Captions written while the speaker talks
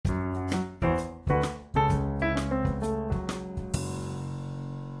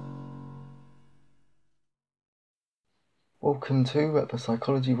Welcome to the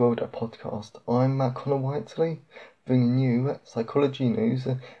Psychology World podcast. I'm Connor Whiteley, bringing you psychology news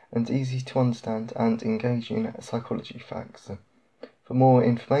and easy to understand and engaging psychology facts. For more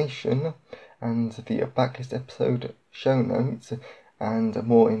information and the backlist episode show notes and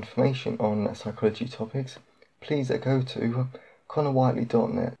more information on psychology topics, please go to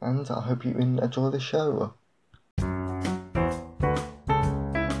connorwhiteley.net, and I hope you enjoy the show.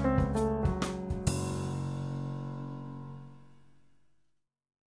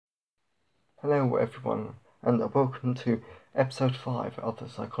 Hello everyone, and welcome to episode 5 of the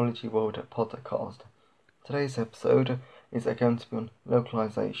Psychology World podcast. Today's episode is going to be on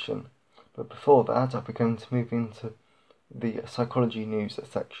localization, but before that we're going to move into the psychology news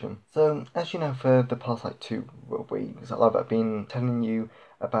section. So, as you know, for the past 2 weeks I've been telling you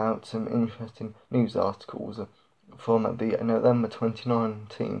about some interesting news articles from the November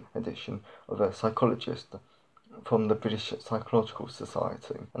 2019 edition of The Psychologist from the British Psychological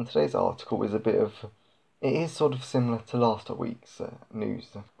Society. And today's article is it is sort of similar to last week's news,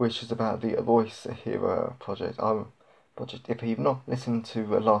 which is about the Voice Hero project. If you've not listened to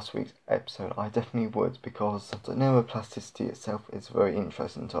last week's episode, I definitely would, because the neuroplasticity itself is a very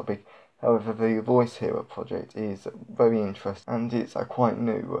interesting topic. However, the Voice Hero project is very interesting, and it's quite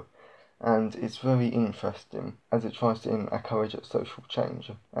new. And it's very interesting as it tries to encourage social change.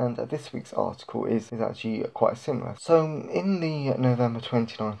 And this week's article is actually quite similar. So in the November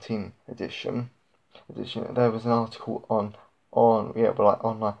 2019 edition, there was an article on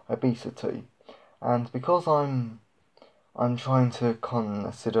obesity, and because I'm trying to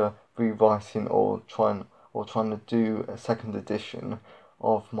consider rewriting or trying to do a second edition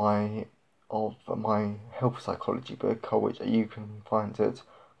of my health psychology book, which you can find at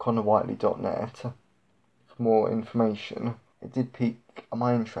connorwhiteley.net for more information. It did pique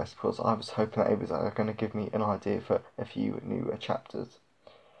my interest because I was hoping that it was going to give me an idea for a few new chapters.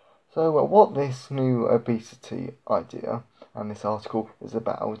 So what this new obesity idea and this article is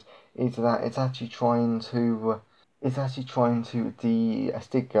about is that it's actually trying to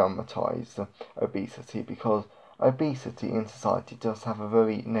de-stigmatise obesity, because obesity in society does have a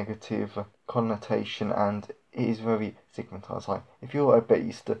very negative connotation and it is very stigmatised. Like, if you're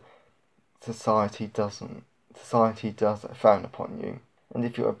obese, society does frown upon you, and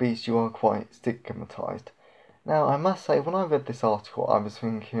if you're obese, you are quite stigmatised. Now, I must say, when I read this article, I was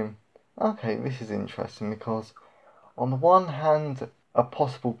thinking, okay, this is interesting, because on the one hand, a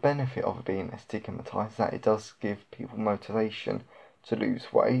possible benefit of being stigmatised is that it does give people motivation to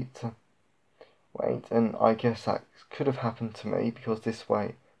lose weight, and I guess that could have happened to me, because this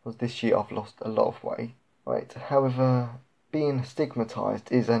year I've lost a lot of weight. Right. However, being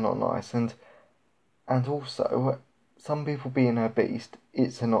stigmatised is not nice, and also some people being obese,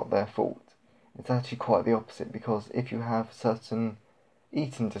 it's not their fault. It's actually quite the opposite, because if you have certain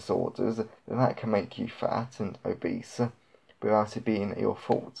eating disorders, then that can make you fat and obese without it being your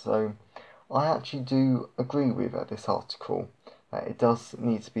fault. So I actually do agree with this article that it does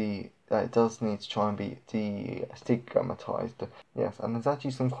need to try and be de-stigmatised. Yes, and there's actually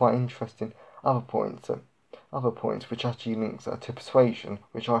some quite interesting other points which actually links to persuasion,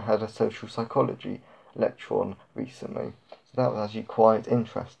 which I had a social psychology lecture on recently. So that was actually quite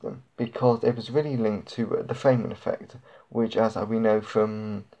interesting, because it was really linked to the framing effect, which, as we know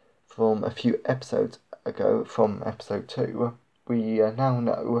from a few episodes ago, from episode 2, we now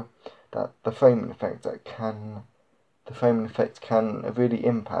know that the framing effect can really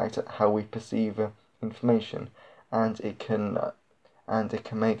impact how we perceive information, and it can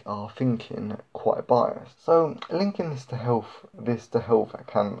make our thinking quite biased. So, linking this to health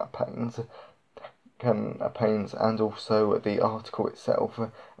campaigns, and also the article itself,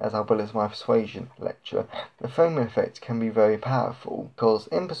 as well as my persuasion lecture, the framing effect can be very powerful, because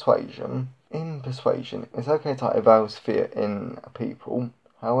in persuasion, it's okay to arouse fear in people.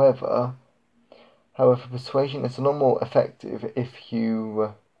 However, persuasion is a lot more effective if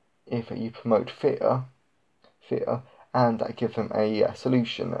you promote fear and give them a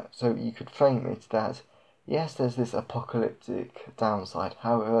solution. So you could frame it that, yes, there's this apocalyptic downside,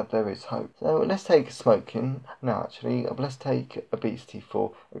 however, there is hope. So let's take smoking. No, actually, let's take obesity,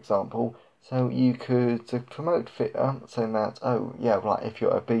 for example. So you could promote fear, saying that, if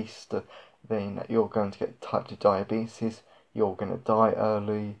you're obese, then you're going to get type 2 diabetes, you're going to die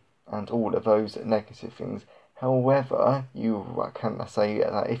early, and all of those negative things. However, you can say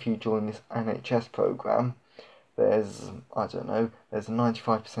that if you join this NHS program, there's a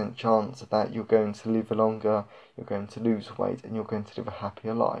 95% chance that you're going to live longer, you're going to lose weight, and you're going to live a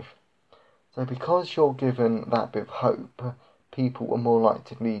happier life. So because you're given that bit of hope, people are more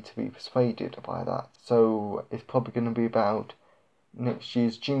likely to be persuaded by that. So it's probably going to be about next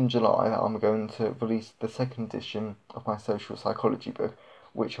year's June, July that I'm going to release the second edition of my social psychology book,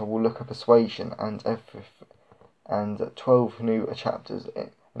 which I will look at persuasion and 12 new chapters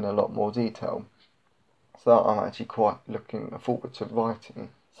in a lot more detail. So I'm actually quite looking forward to writing.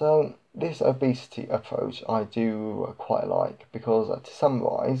 So this obesity approach I do quite like because to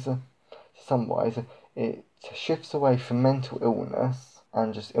summarise, it shifts away from mental illness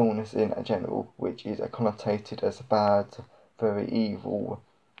and just illness in general, which is connotated as bad, very evil,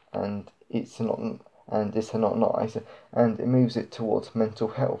 and it's not nice, and it moves it towards mental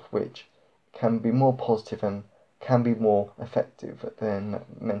health, which can be more positive and can be more effective than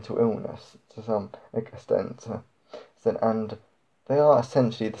mental illness to some extent. And they are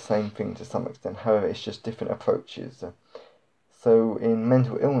essentially the same thing to some extent, however it's just different approaches. So in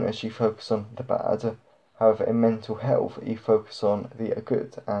mental illness you focus on the bad, however in mental health you focus on the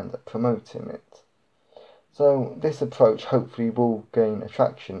good and promoting it. So this approach hopefully will gain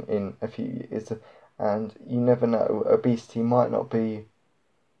attraction in a few years, and you never know, obesity might not be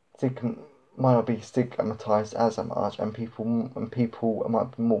stigmatized as much, and people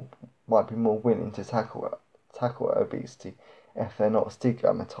might be more willing to tackle obesity if they're not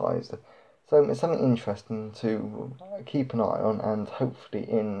stigmatized. So it's something interesting to keep an eye on and hopefully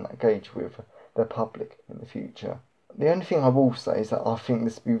engage with the public in the future. The only thing I will say is that I think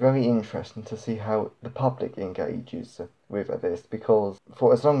this will be very interesting to see how the public engages with this, because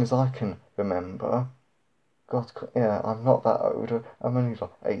for as long as I can remember, God, yeah, I'm not that old. I'm only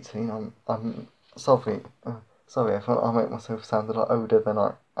like 18. I'm sorry if I make myself sound a lot older than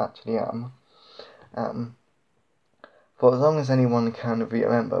I actually am. For as long as anyone can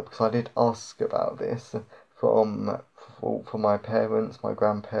remember, because I did ask about this from my parents, my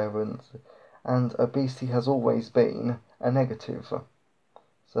grandparents, and obesity has always been a negative.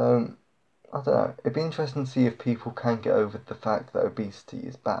 So I don't know, it'd be interesting to see if people can get over the fact that obesity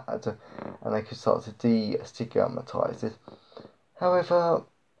is bad and they could start to de-stigmatise it. However,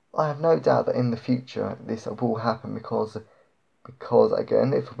 I have no doubt that in the future this will happen because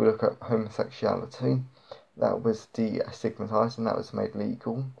again, if we look at homosexuality, that was de-stigmatised and that was made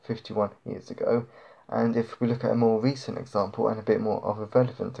legal 51 years ago. And if we look at a more recent example and a bit more of a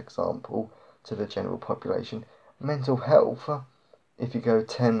relevant example to the general population, mental health. If you go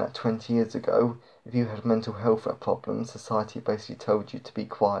 10, 20 years ago, if you had mental health problems, society basically told you to be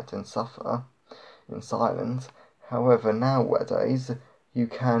quiet and suffer in silence. However, nowadays, you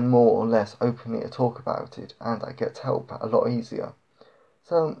can more or less openly talk about it and get help a lot easier.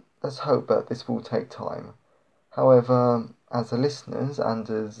 So let's hope that this will take time. However, as listeners and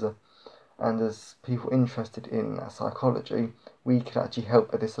as people interested in psychology, we can actually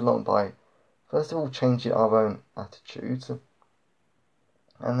help this along by, first of all, changing our own attitudes,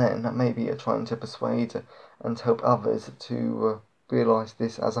 and then maybe trying to persuade and help others to realise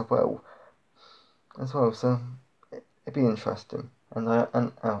this as well. So it'd be interesting, and I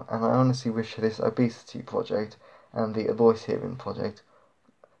honestly wish this obesity project and the voice hearing project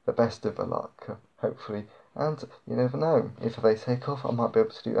the best of luck, hopefully. And you never know, if they take off, I might be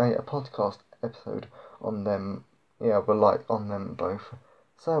able to do a podcast episode on them. Yeah, on them both.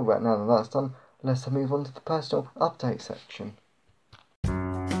 So right now that that's done, let's move on to the personal update section.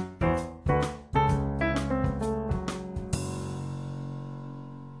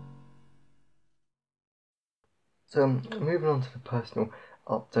 So moving on to the personal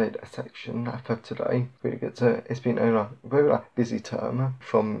update section for today. Really good. It's been a very busy term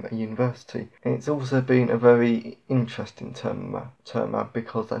from university, and it's also been a very interesting term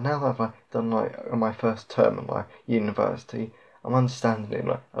because now that I've done my first term at university, I'm understanding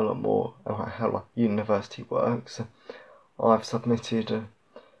a lot more about how university works. I've submitted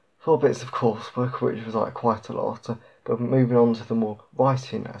 4 bits of coursework, which was quite a lot, but moving on to the more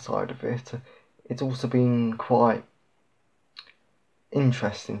writing side of it, it's also been quite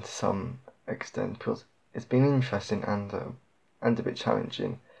interesting to some extent, because it's been interesting and a bit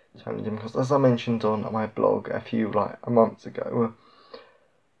challenging because, as I mentioned on my blog a few months ago,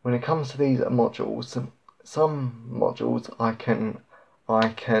 when it comes to these modules, some modules I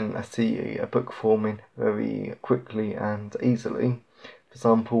can see a book forming very quickly and easily. For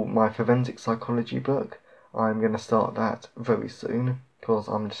example, my forensic psychology book, I'm going to start that very soon because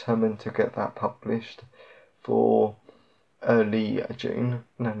I'm determined to get that published for early June.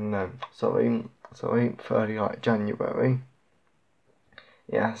 Sorry, for early January.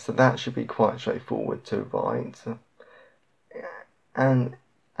 Yeah, so that should be quite straightforward to write. And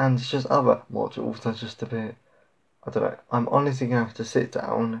it's just other modules are just a bit, I don't know, I'm honestly going to have to sit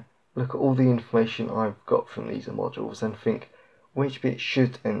down, look at all the information I've got from these modules and think, which bit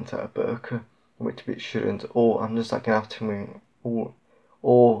should enter a book, which bit shouldn't, or I'm just like gonna have to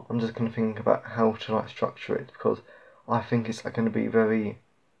or I'm just gonna think about how to like structure it, because I think it's like gonna be very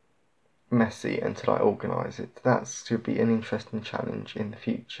messy and to like organise it. That should be an interesting challenge in the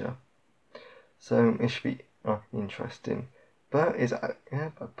future. So it should be interesting. But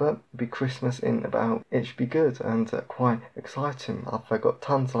but be Christmas in about. It should be good and quite exciting. I've got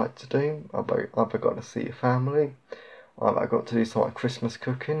tons like to do. I've got to see a family. I've got to do some like Christmas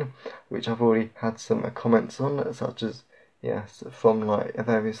cooking, which I've already had some comments on, such as yes from like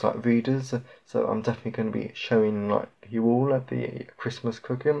various like readers. So I'm definitely going to be showing like you all the Christmas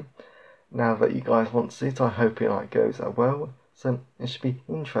cooking. Now that you guys want to see it, I hope it like goes well. So it should be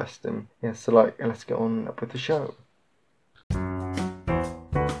interesting. Yeah, so like let's get on with the show.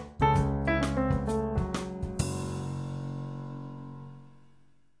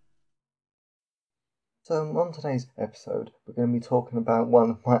 So on today's episode, we're going to be talking about one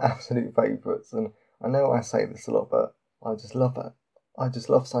of my absolute favourites, and I know I say this a lot, but I just love it. I just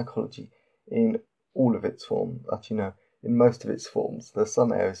love psychology in all of its forms. Actually, in most of its forms. There's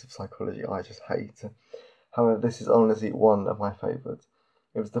some areas of psychology I just hate. However, this is honestly one of my favourites.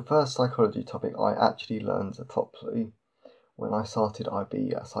 It was the first psychology topic I actually learned properly when I started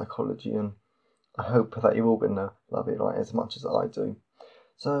IB psychology, and I hope that you're all going to love it like as much as I do.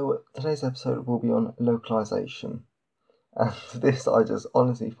 So today's episode will be on localization, and this I just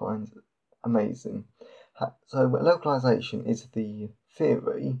honestly find amazing. So localization is the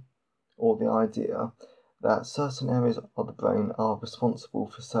theory or the idea that certain areas of the brain are responsible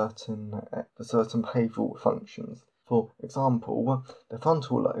for certain behavioural functions. For example, the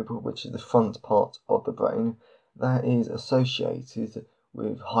frontal lobe, which is the front part of the brain, that is associated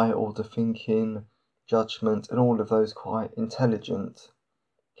with higher order thinking, judgment, and all of those quite intelligent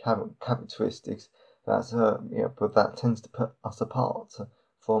characteristics that but that tends to put us apart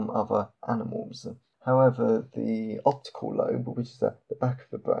from other animals. However, the optical lobe, which is at the back of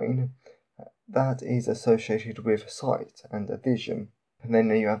the brain, that is associated with sight and vision. And then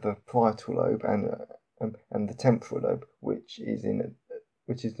you have the parietal lobe and the temporal lobe, which is in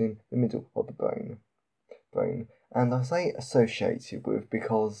the middle of the brain. And I say associated with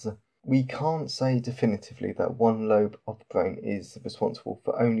because we can't say definitively that one lobe of the brain is responsible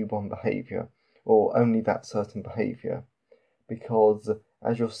for only one behaviour or only that certain behaviour, because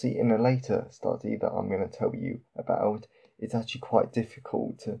as you'll see in a later study that I'm going to tell you about, it's actually quite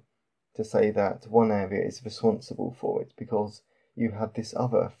difficult to say that one area is responsible for it, because you have this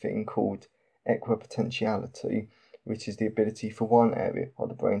other thing called equipotentiality, which is the ability for one area of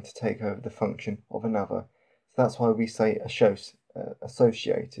the brain to take over the function of another. So that's why we say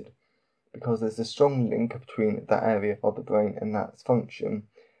associated, because there's a strong link between that area of the brain and that function,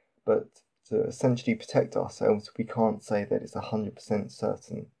 but to essentially protect ourselves, we can't say that it's 100%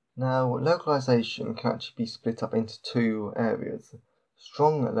 certain. Now, localization can actually be split up into two areas.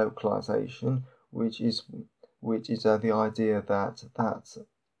 Strong localization, which is the idea that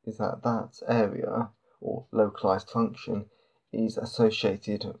area or localized function is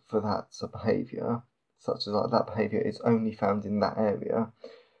associated for that behavior, such as like that behavior is only found in that area.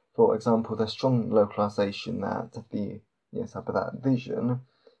 For example, the strong localization that that vision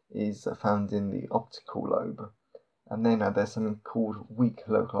is found in the optical lobe. And then there's something called weak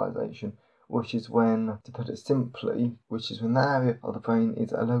localization, which is when, to put it simply, that area of the brain is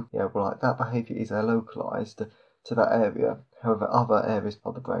that behavior is localized to that area. However, other areas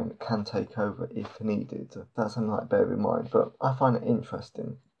of the brain can take over if needed. That's something like bear in mind. But I find it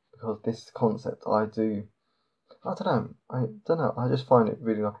interesting because this concept I don't know. I just find it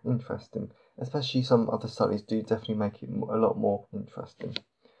really interesting. Especially some other studies do definitely make it a lot more interesting.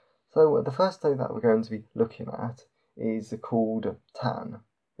 So the first study that we're going to be looking at is called Tan.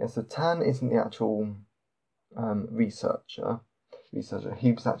 Yeah, so Tan isn't the actual researcher. He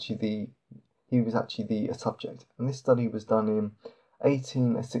was actually the subject, and this study was done in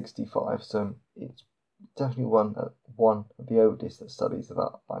 1865. So it's definitely one of the oldest studies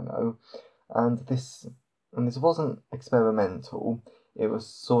that I know, and this wasn't experimental. It was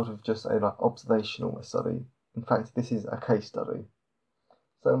sort of just a observational study. In fact, this is a case study.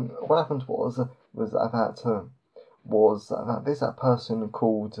 So what happened was that this person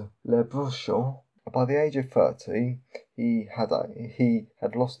called Le Bruchon, by the age of 30, he had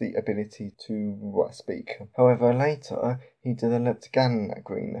lost the ability to speak. However, later he developed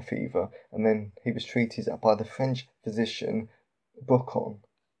gangrene fever, and then he was treated by the French physician Bucon.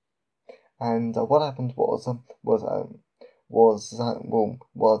 And what happened was that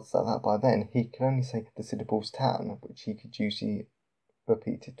by then he could only say the syllables tan, which he could usually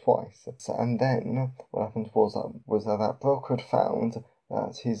repeated twice. So, and then what happened was that Broca had found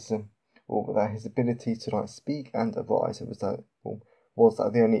that his ability to speak and write was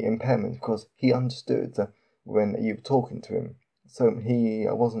the only impairment, because he understood when you were talking to him. So he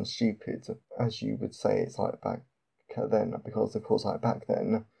wasn't stupid, as you would say it's back then, because of course back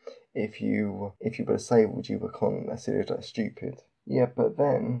then, if you were disabled, you were considered stupid. But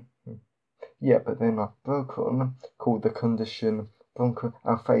then Broca called the condition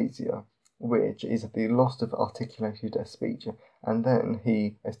bronchoaphasia, which is the loss of articulated speech, and then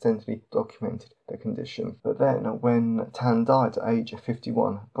he extensively documented the condition. But then, when Tan died at age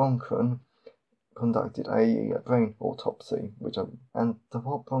 51, Broca conducted a brain autopsy, what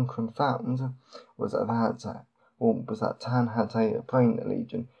Broca found was that Tan had a brain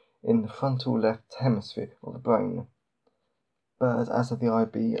lesion in the frontal left hemisphere of the brain. But as the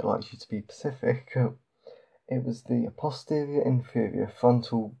IB likes you to be specific, it was the posterior inferior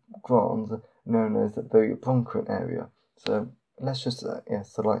frontal glands known as the bronchial area. So let's just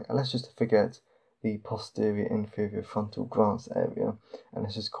forget the posterior inferior frontal glands area, and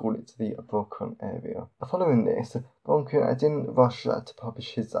let's just call it the bronchial area. Following this, Broca didn't rush to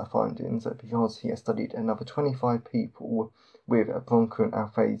publish his findings, because he had studied another 25 people with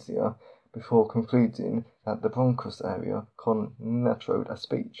bronchoaphasia before concluding that the bronchus area controlled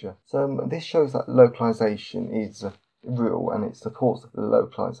speech. So this shows that localization is real, and it supports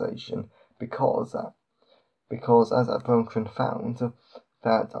localization because as Broca found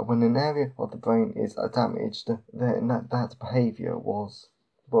that when an area of the brain is damaged, then that behavior was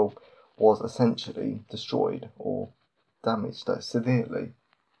essentially destroyed or damaged severely.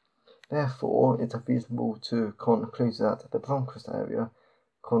 Therefore, it's reasonable to conclude that the bronchus area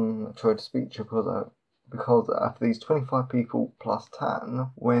controlled speech because after these 25 people plus Tan,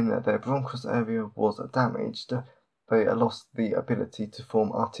 when their bronchus area was damaged, they lost the ability to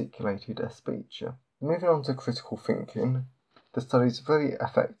form articulated speech. Moving on to critical thinking, the study is very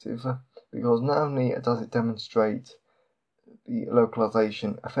effective because not only does it demonstrate the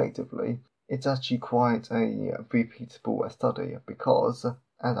localization effectively, it's actually quite a repeatable study, because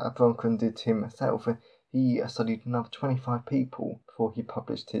as Broca did himself, he studied another 25 people before he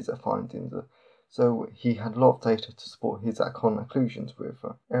published his findings, so he had a lot of data to support his conclusions with.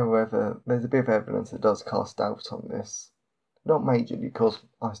 However, there's a bit of evidence that does cast doubt on this. Not majorly, because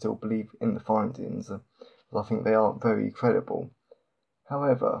I still believe in the findings, because I think they are very credible.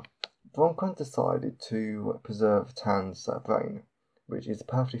 However, Broca decided to preserve Tan's brain, which is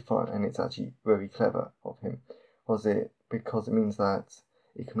perfectly fine, and it's actually very clever of him, because it means that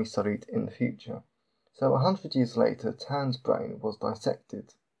it can be studied in the future. So 100 years later, Tan's brain was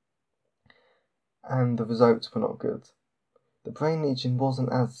dissected, and the results were not good. The brain lesion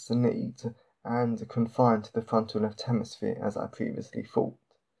wasn't as neat and confined to the frontal left hemisphere as I previously thought.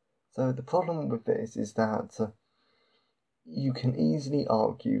 So the problem with this is that you can easily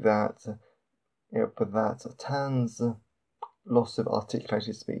argue that Tan's loss of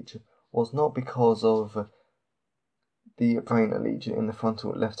articulated speech was not because of the brain lesion in the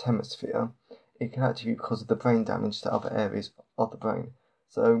frontal left hemisphere. It can actually be because of the brain damage to other areas of the brain.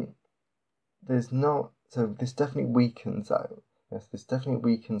 So this definitely weakens the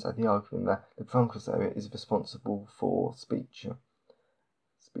argument that the bronchus area is responsible for speech,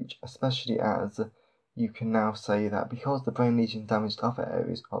 especially as you can now say that because the brain lesion damaged other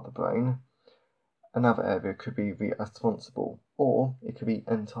areas of the brain, another area could be responsible, or it could be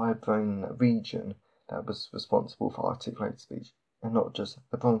an entire brain region that was responsible for articulated speech, and not just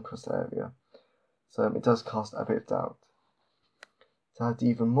the bronchus area. So it does cast a bit of doubt. To add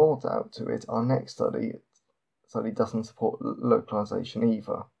even more doubt to it, our next study doesn't support localization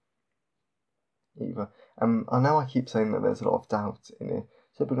either. I know I keep saying that there's a lot of doubt in it,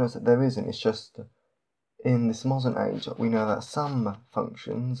 so because there isn't, it's just in this modern age we know that some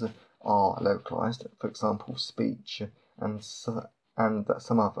functions are localized, for example speech and some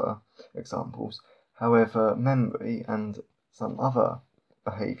other examples. However, memory and some other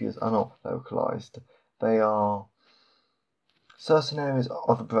behaviors are not localized. Certain areas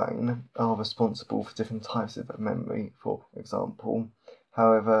of the brain are responsible for different types of memory, for example.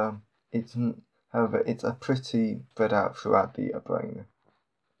 However, it's a pretty spread out throughout the brain,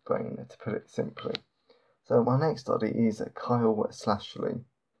 to put it simply. So my next study is Kyle Slashley.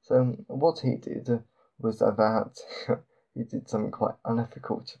 So what he did was that he did something quite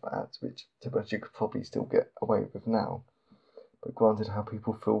unethical to bats, which you could probably still get away with now. But granted, how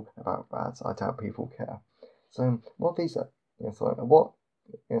people feel about bats, I doubt people care. So what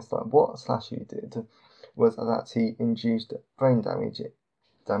Slashley did was that he induced brain damage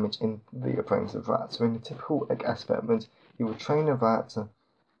in the brains of rats. So in a typical experiment, he would train a rat to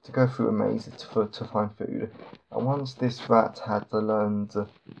go through a maze to find food, and once this rat had learned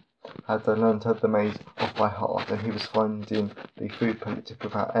the maze off by heart, and he was finding the food plenty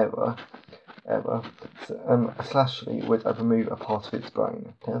without error. Slashley would remove a part of its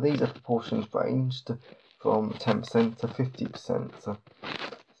brain. Now these proportions ranged from 10% to 50%.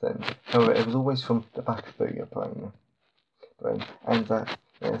 However, it was always from the back of the brain. And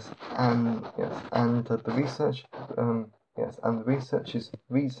the research's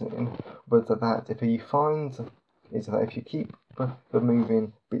reasoning was that if you keep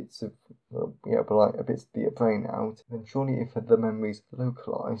removing bits of the brain out, then surely if the memory's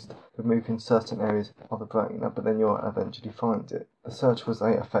localized, removing certain areas of the brain, but then you'll eventually find it. The search was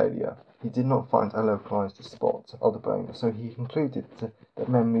a failure. He did not find a localized spot of the brain, so he concluded that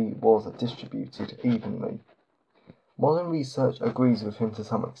memory was distributed evenly. Modern research agrees with him to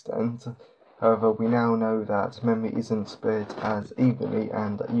some extent. However, we now know that memory isn't spread as evenly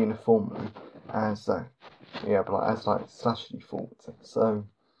and uniformly as Slashley thought. So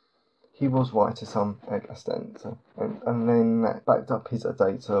he was right to some extent, and then backed up his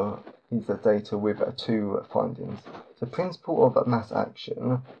data with two findings. The principle of mass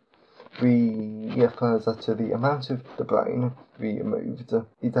action refers to the amount of the brain removed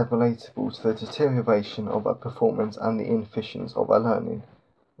is relatable to the deterioration of performance and the inefficiency of learning.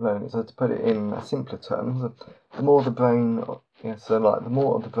 So to put it in simpler terms, the more the brain, the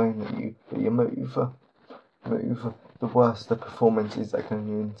more of the brain that you move, the worse the performance is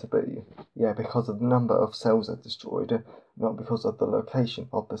going to be. Because of the number of cells that are destroyed, not because of the location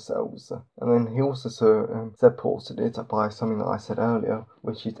of the cells. And then he also supported it by something that I said earlier,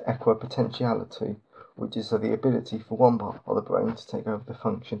 which is equipotentiality, which is the ability for one part of the brain to take over the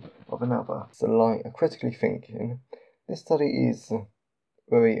function of another. So critically thinking, this study is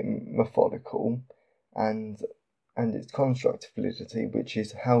very methodical, and its construct validity, which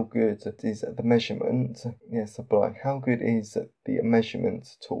is how good is the measurement. How good is the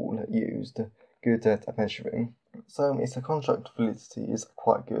measurement tool used good at measuring. So its construct validity is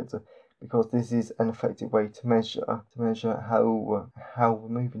quite good, because this is an effective way to measure how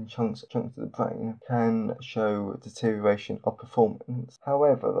removing chunks of the brain can show deterioration of performance.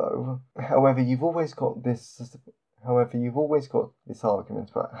 However, you've always got this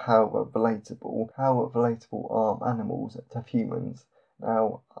argument about how relatable are animals to humans.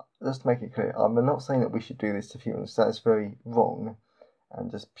 Now, just to make it clear, I'm not saying that we should do this to humans. That is very wrong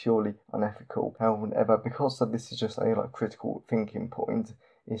and just purely unethical. However, because this is just a critical thinking point,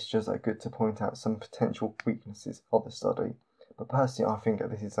 it's just good to point out some potential weaknesses of the study. But personally, I think that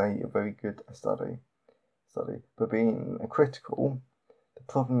this is a very good study. But being critical, the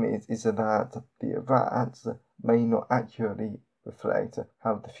problem is that the rats may not accurately reflect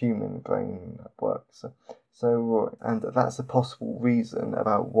how the human brain works. And that's a possible reason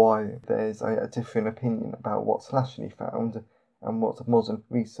about why there's a different opinion about what Slashley found and what modern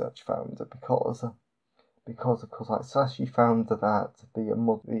research found, because of course Slashley found that the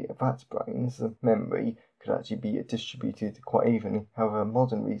rat brain's memory could actually be distributed quite evenly. However,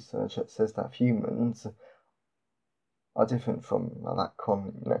 modern research says that humans are different from that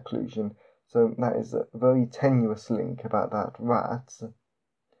conclusion. So that is a very tenuous link about that rats.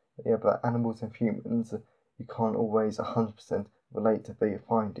 But animals and humans, you can't always 100% relate the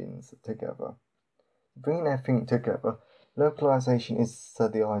findings together. Bringing everything together, localization is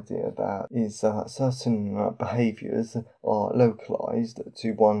the idea that certain behaviours are localized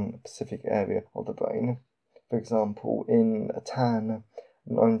to one specific area of the brain. For example, in TAN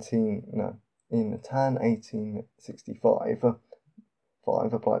 1865,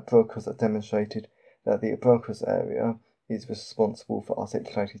 Broca's demonstrated that the Broca's area is responsible for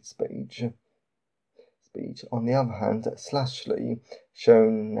articulated speech. On the other hand, Slashley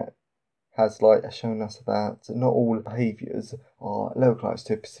has shown us that not all behaviours are localised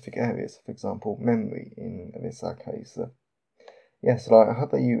to specific areas. For example, memory in this case. I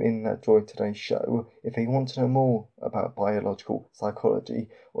hope that you enjoyed today's show. If you want to know more about biological psychology,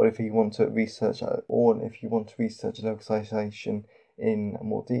 or if you want to research localisation in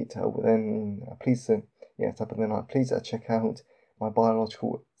more detail, then please check out my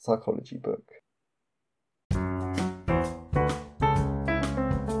biological psychology book.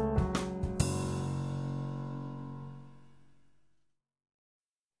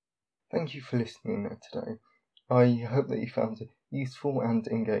 Thank you for listening today. I hope that you found it useful and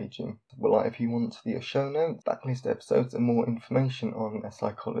engaging. If you want the show notes, backlist episodes, and more information on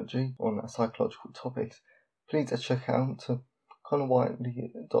psychology, on psychological topics, please check out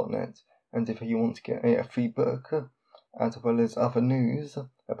connorwhiteley.net. And if you want to get a free book, as well as other news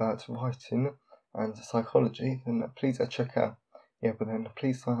about writing, and psychology, then please check out. Yeah, but then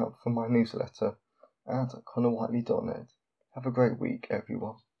please sign up for my newsletter at connorwhiteley.net. Have a great week,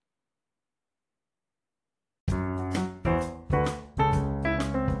 everyone.